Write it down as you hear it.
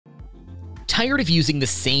Tired of using the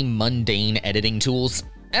same mundane editing tools?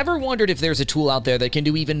 Ever wondered if there's a tool out there that can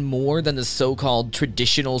do even more than the so-called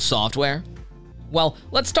traditional software? Well,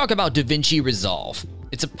 let's talk about DaVinci Resolve.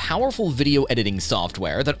 It's a powerful video editing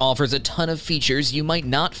software that offers a ton of features you might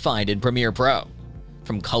not find in Premiere Pro.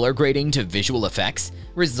 From color grading to visual effects,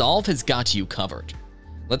 Resolve has got you covered.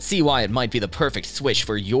 Let's see why it might be the perfect switch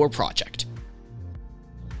for your project.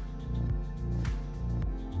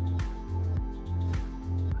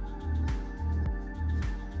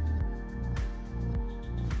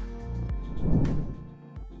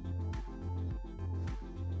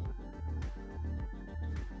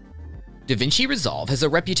 DaVinci Resolve has a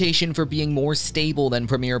reputation for being more stable than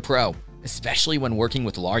Premiere Pro, especially when working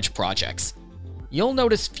with large projects. You'll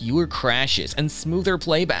notice fewer crashes and smoother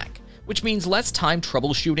playback, which means less time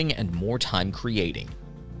troubleshooting and more time creating.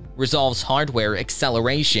 Resolve's hardware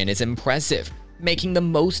acceleration is impressive, making the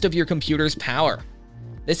most of your computer's power.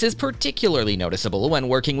 This is particularly noticeable when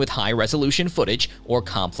working with high-resolution footage or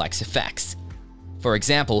complex effects. For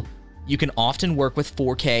example, you can often work with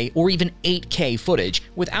 4K or even 8K footage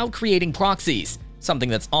without creating proxies, something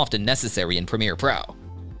that's often necessary in Premiere Pro.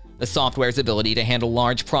 The software's ability to handle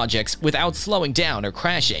large projects without slowing down or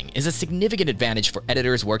crashing is a significant advantage for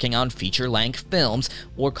editors working on feature-length films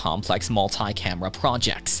or complex multi-camera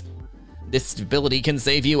projects. This stability can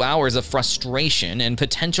save you hours of frustration and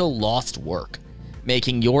potential lost work,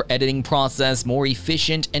 making your editing process more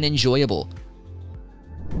efficient and enjoyable.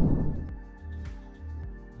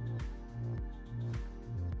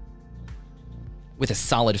 With a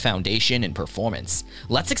solid foundation and performance,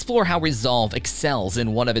 let's explore how Resolve excels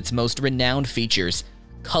in one of its most renowned features,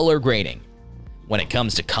 color grading. When it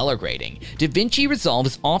comes to color grading, DaVinci Resolve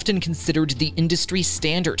is often considered the industry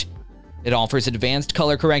standard. It offers advanced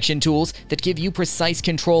color correction tools that give you precise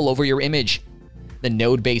control over your image. The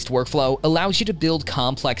node-based workflow allows you to build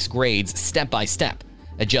complex grades step by step,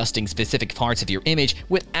 adjusting specific parts of your image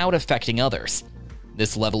without affecting others.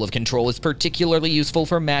 This level of control is particularly useful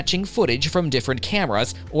for matching footage from different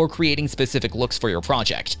cameras or creating specific looks for your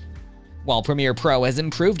project. While Premiere Pro has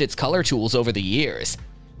improved its color tools over the years,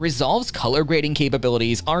 Resolve's color grading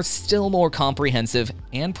capabilities are still more comprehensive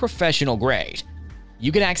and professional grade.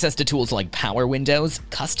 You get access to tools like power windows,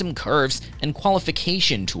 custom curves, and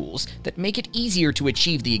qualification tools that make it easier to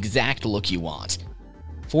achieve the exact look you want.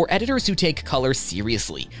 For editors who take color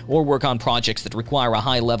seriously or work on projects that require a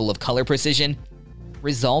high level of color precision,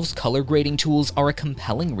 Resolve's color grading tools are a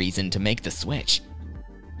compelling reason to make the switch.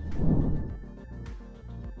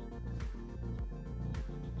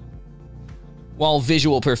 While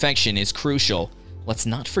visual perfection is crucial, let's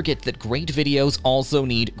not forget that great videos also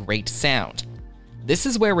need great sound. This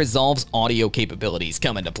is where Resolve's audio capabilities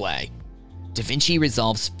come into play. DaVinci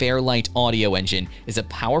Resolve's Fairlight audio engine is a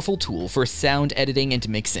powerful tool for sound editing and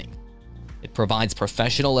mixing. It provides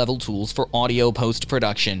professional-level tools for audio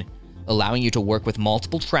post-production, allowing you to work with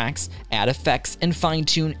multiple tracks, add effects, and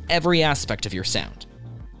fine-tune every aspect of your sound.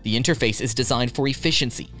 The interface is designed for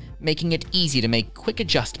efficiency, making it easy to make quick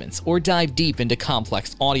adjustments or dive deep into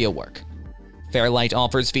complex audio work. Fairlight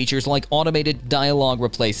offers features like automated dialogue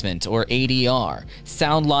replacement or ADR,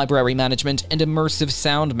 sound library management, and immersive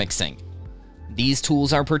sound mixing. These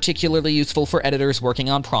tools are particularly useful for editors working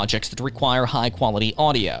on projects that require high-quality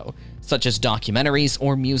audio, such as documentaries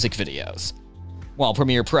or music videos. While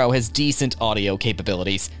Premiere Pro has decent audio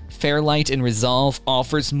capabilities, Fairlight in Resolve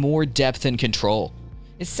offers more depth and control,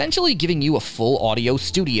 essentially giving you a full audio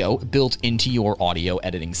studio built into your audio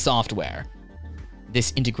editing software.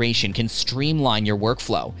 This integration can streamline your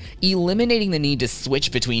workflow, eliminating the need to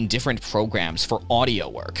switch between different programs for audio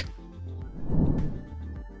work.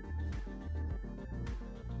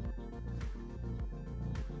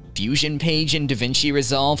 Fusion Page in DaVinci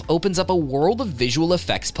Resolve opens up a world of visual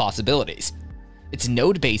effects possibilities. Its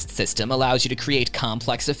node-based system allows you to create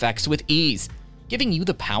complex effects with ease, giving you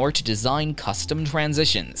the power to design custom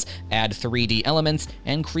transitions, add 3D elements,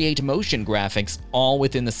 and create motion graphics all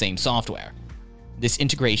within the same software. This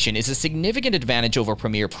integration is a significant advantage over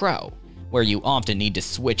Premiere Pro, where you often need to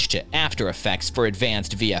switch to After Effects for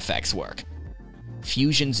advanced VFX work.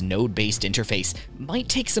 Fusion's node-based interface might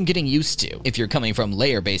take some getting used to if you're coming from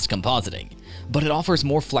layer-based compositing, but it offers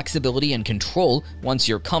more flexibility and control once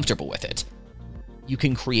you're comfortable with it. You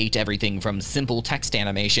can create everything from simple text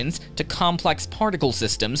animations to complex particle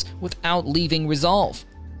systems without leaving Resolve.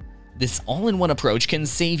 This all-in-one approach can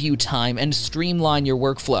save you time and streamline your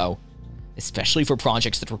workflow, especially for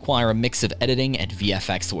projects that require a mix of editing and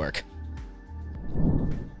VFX work.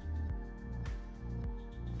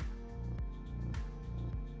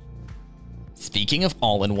 Speaking of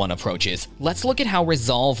all-in-one approaches, let's look at how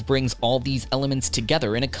Resolve brings all these elements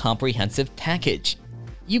together in a comprehensive package.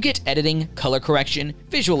 You get editing, color correction,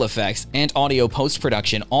 visual effects, and audio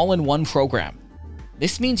post-production all in one program.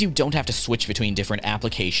 This means you don't have to switch between different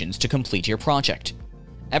applications to complete your project.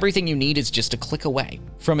 Everything you need is just a click away,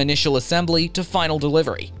 from initial assembly to final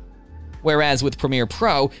delivery. Whereas with Premiere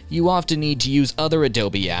Pro, you often need to use other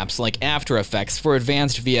Adobe apps like After Effects for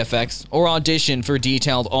advanced VFX or Audition for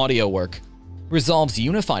detailed audio work. Resolve's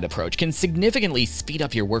unified approach can significantly speed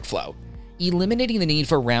up your workflow, eliminating the need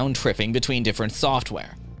for round-tripping between different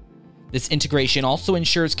software. This integration also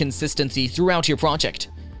ensures consistency throughout your project,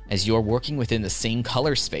 as you're working within the same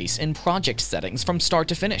color space and project settings from start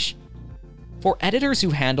to finish. For editors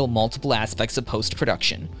who handle multiple aspects of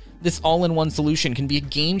post-production, this all-in-one solution can be a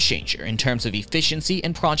game-changer in terms of efficiency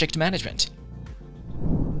and project management.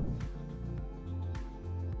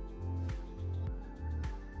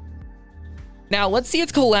 Now, let's see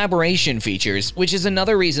its collaboration features, which is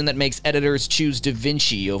another reason that makes editors choose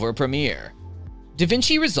DaVinci over Premiere.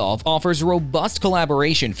 DaVinci Resolve offers robust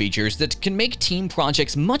collaboration features that can make team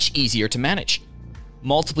projects much easier to manage.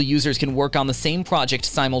 Multiple users can work on the same project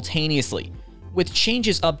simultaneously, with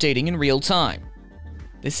changes updating in real time.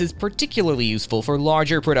 This is particularly useful for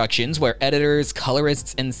larger productions where editors,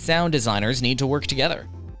 colorists, and sound designers need to work together.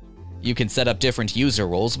 You can set up different user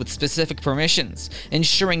roles with specific permissions,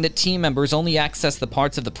 ensuring that team members only access the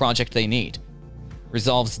parts of the project they need.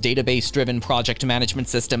 Resolve's database-driven project management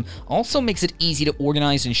system also makes it easy to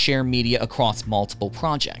organize and share media across multiple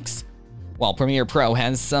projects. While Premiere Pro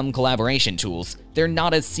has some collaboration tools, they're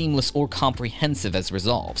not as seamless or comprehensive as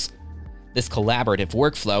Resolve's. This collaborative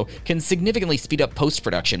workflow can significantly speed up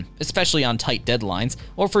post-production, especially on tight deadlines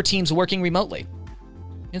or for teams working remotely.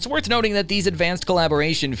 It's worth noting that these advanced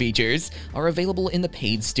collaboration features are available in the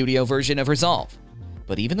paid studio version of Resolve,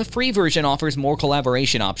 but even the free version offers more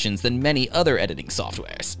collaboration options than many other editing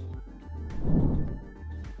softwares.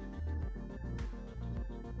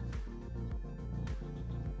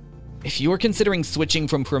 If you're considering switching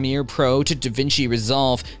from Premiere Pro to DaVinci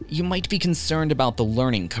Resolve, you might be concerned about the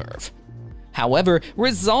learning curve. However,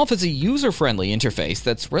 Resolve has a user-friendly interface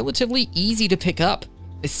that's relatively easy to pick up,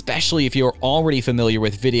 especially if you're already familiar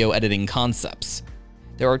with video editing concepts.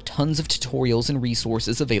 There are tons of tutorials and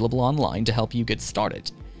resources available online to help you get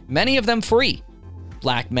started, many of them free.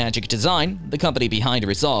 Blackmagic Design, the company behind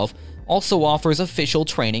Resolve, also offers official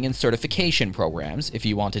training and certification programs if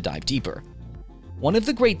you want to dive deeper. One of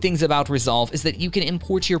the great things about Resolve is that you can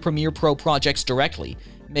import your Premiere Pro projects directly,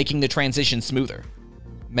 making the transition smoother.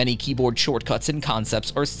 Many keyboard shortcuts and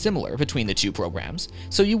concepts are similar between the two programs,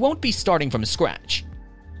 so you won't be starting from scratch.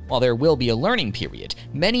 While there will be a learning period,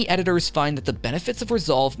 many editors find that the benefits of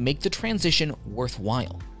Resolve make the transition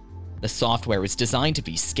worthwhile. The software is designed to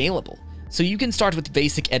be scalable, so you can start with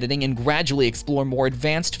basic editing and gradually explore more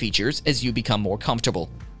advanced features as you become more comfortable.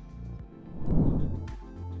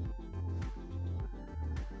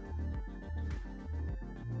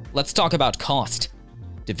 Let's talk about cost.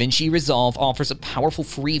 DaVinci Resolve offers a powerful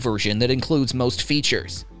free version that includes most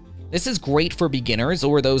features. This is great for beginners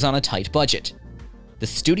or those on a tight budget. The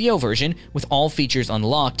studio version, with all features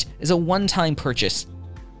unlocked, is a one-time purchase.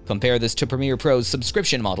 Compare this to Premiere Pro's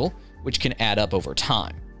subscription model, which can add up over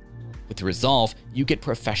time. With Resolve, you get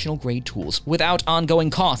professional-grade tools without ongoing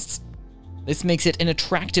costs. This makes it an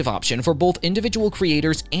attractive option for both individual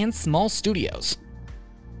creators and small studios.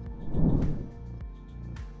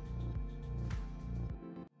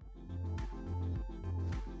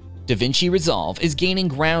 DaVinci Resolve is gaining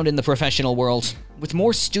ground in the professional world, with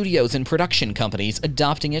more studios and production companies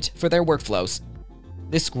adopting it for their workflows.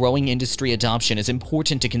 This growing industry adoption is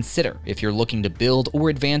important to consider if you're looking to build or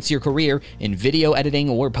advance your career in video editing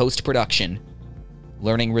or post-production.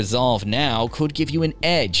 Learning Resolve now could give you an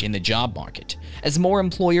edge in the job market, as more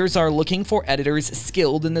employers are looking for editors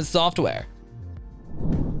skilled in this software.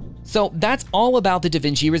 So that's all about the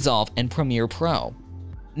DaVinci Resolve and Premiere Pro.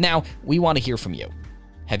 Now, we want to hear from you.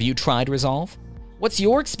 Have you tried Resolve? What's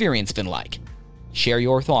your experience been like? Share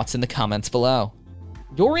your thoughts in the comments below.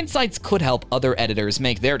 Your insights could help other editors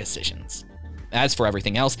make their decisions. As for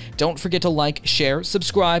everything else, don't forget to like, share,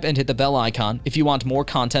 subscribe, and hit the bell icon if you want more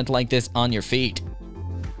content like this on your feed.